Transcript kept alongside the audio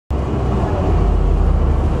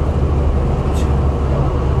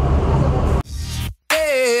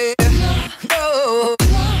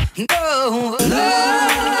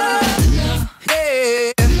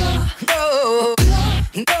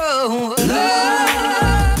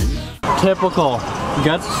Typical.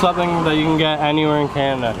 Get something that you can get anywhere in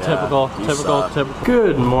Canada. Yeah, typical.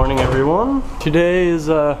 Good morning, everyone. Today is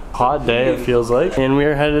a hot day, it feels like, and we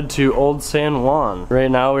are headed to Old San Juan.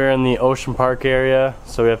 Right now we're in the Ocean Park area,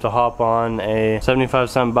 so we have to hop on a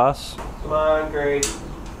 75-cent bus. Come on, Greg.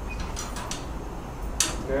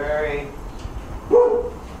 Gary.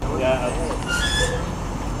 Yeah.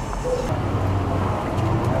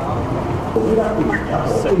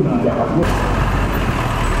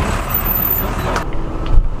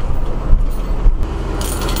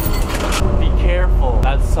 Be careful,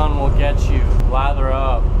 that sun will get you. Lather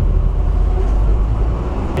up.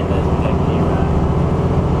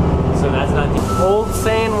 So that's not the Old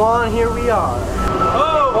San Juan, here we are.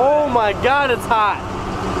 Oh my god, it's hot.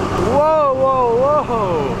 Whoa, whoa, whoa.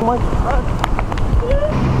 Oh my god.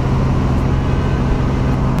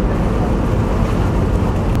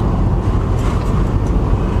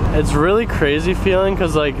 It's really crazy feeling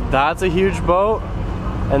because like that's a huge boat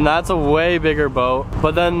and that's a way bigger boat.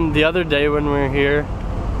 But then the other day when we were here,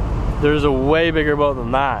 there's a way bigger boat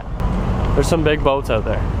than that. There's some big boats out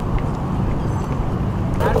there.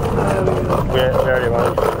 We already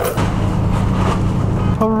won.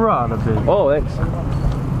 Piranha, baby. Oh, thanks.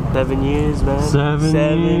 7 years, man.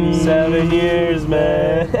 7 years,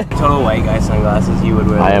 man. Total white guy sunglasses, you would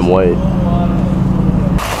wear. I am white.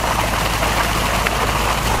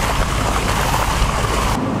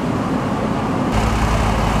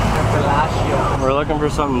 We're looking for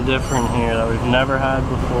something different here that we've never had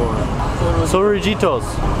before. Sororitos.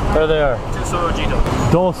 There they are. 2 Sororitos.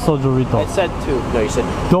 Dos Sororitos. I said 2. No, you said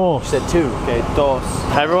dos. You said 2. Okay, dos.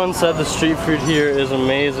 Everyone said the street food here is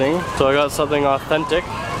amazing, so I got something authentic.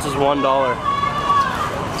 This is $1.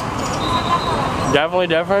 Definitely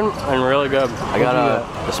different and really good. I got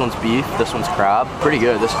this one's beef, this one's crab. Pretty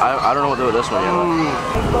good. This I don't know what to do with this one yet.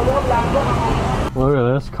 Look at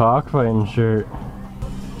this cockfighting shirt.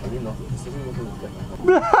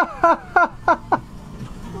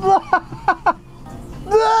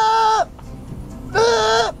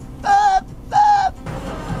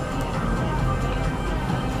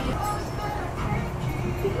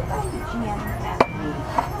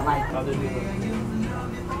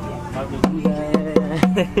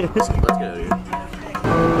 Let's get out of here.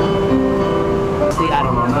 See, I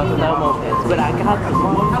don't know nothing about mopeds, but I got them.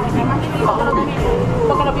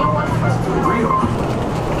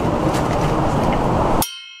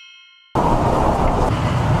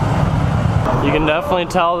 You can definitely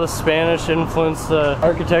tell the Spanish influenced the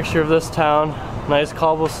architecture of this town. Nice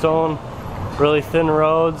cobblestone, really thin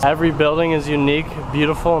roads. Every building is unique,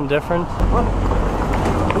 beautiful, and different. Come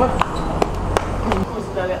on.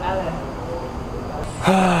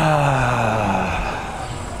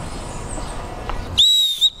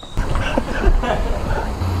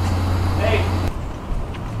 Hey.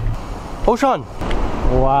 Ocean.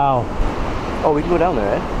 Wow. Oh, we can go down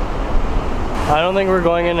there, eh? I don't think we're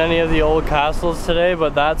going in any of the old castles today,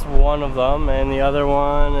 but that's one of them, and the other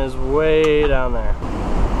one is way down there.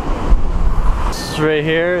 This right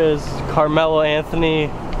here is Carmelo Anthony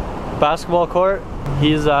basketball court.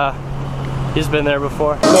 He's been there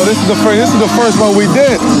before. So this is the first one we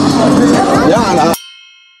did. Yeah.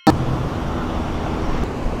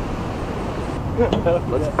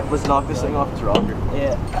 Let's knock this thing off its rocker.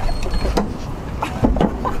 Yeah.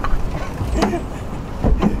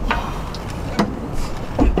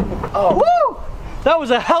 Oh. Woo! That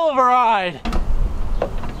was a hell of a ride.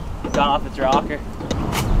 Got off its rocker.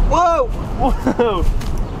 Whoa! Whoa!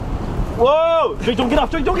 Whoa! Jake, don't get off!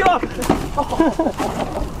 Jake, don't get off!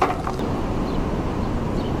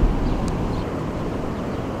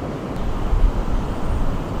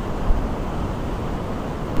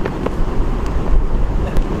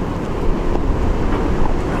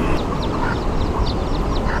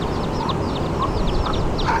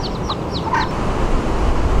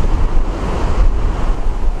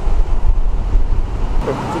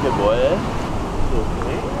 That's a good boy, eh?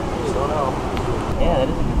 Slow down. Yeah, that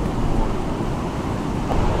is a good boy.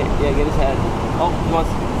 Yeah, get his head. Oh,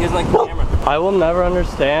 he doesn't like the camera. I will never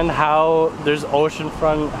understand how there's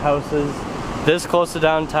oceanfront houses this close to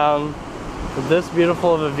downtown with this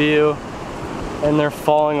beautiful of a view and they're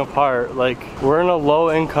falling apart. Like, we're in a low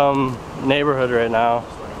income neighborhood right now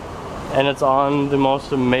and it's on the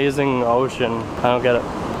most amazing ocean. I don't get it.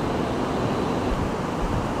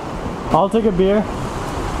 I'll take a beer.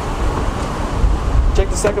 Check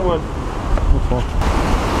the second one. Okay.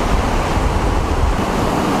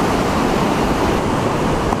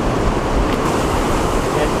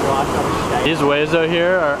 These waves out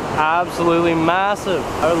here are absolutely massive.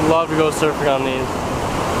 I would love to go surfing on these.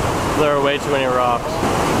 There are way too many rocks.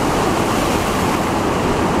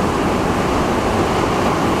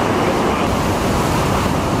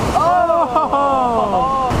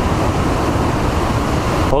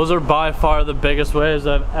 Those are by far the biggest waves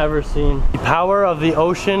I've ever seen. The power of the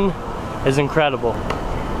ocean is incredible.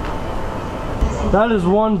 That is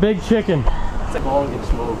one big chicken. It's like ball gets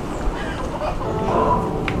smoked.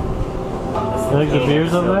 You like the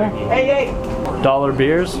beers over there? Hey! Dollar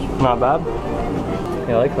beers, not bad.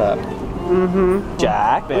 Yeah, I like that. Mm-hmm.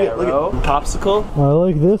 Jack, Barrow, popsicle. I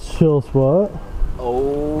like this chill spot.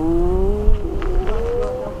 Oh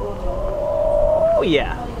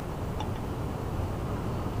yeah.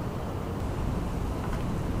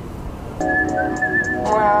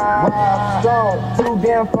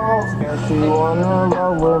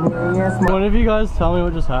 One of you guys tell me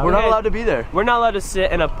what just happened? We're not allowed to be there. We're not allowed to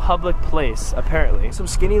sit in a public place, apparently. Some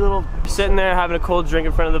skinny little sitting there having a cold drink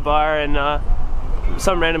in front of the bar, and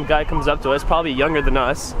some random guy comes up to us, probably younger than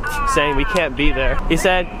us, saying we can't be there. He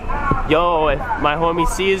said, yo, if my homie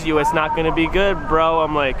sees you, it's not gonna be good, bro.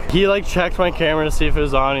 I'm like... He like checked my camera to see if it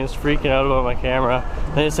was on. He was freaking out about my camera.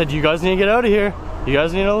 Then he said, you guys need to get out of here. You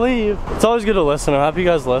guys need to leave. It's always good to listen. I'm happy you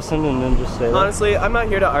guys listen and then just say that. Honestly, I'm not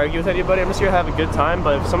here to argue with anybody. I'm just here to have a good time,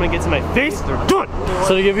 but if someone gets in my face, they're done.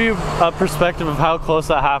 So to give you a perspective of how close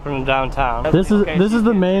that happened in downtown. This is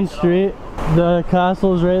the main street. The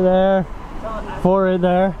castle's right there. Fort right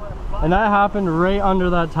there. And that happened right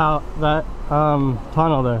under that tunnel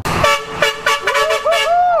there.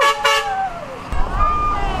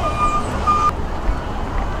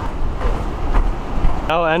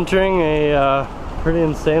 Now entering a pretty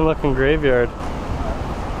insane looking graveyard.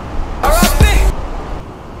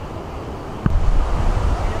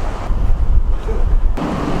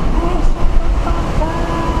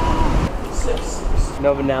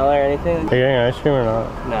 No vanilla or anything? Are you getting ice cream or not?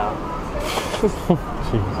 No.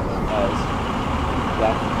 Jeez.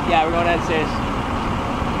 Yeah, we're going downstairs.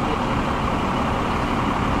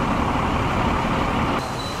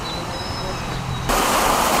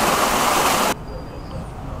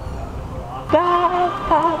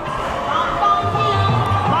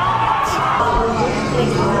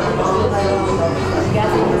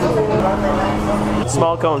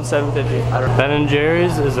 Small cone, $7.50. Ben &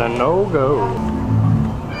 Jerry's is a no-go.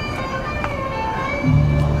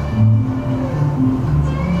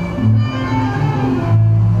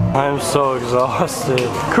 I'm so exhausted.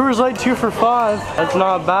 Coors Light 2 for $5. That's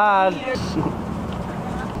not bad.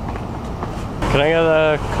 Can I get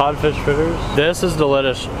a codfish fritters? This is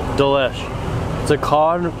delish. It's a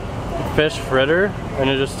codfish fritter and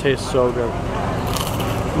it just tastes so good.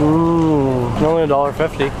 Ooh, only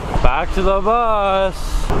 $1.50. Back to the bus.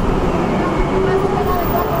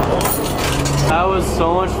 That was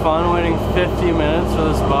so much fun waiting 50 minutes for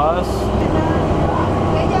this bus.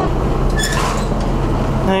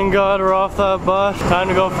 Thank God we're off that bus. Time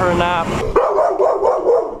to go for a nap.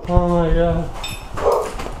 Oh my God.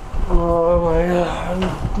 Oh my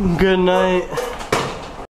God. Good night.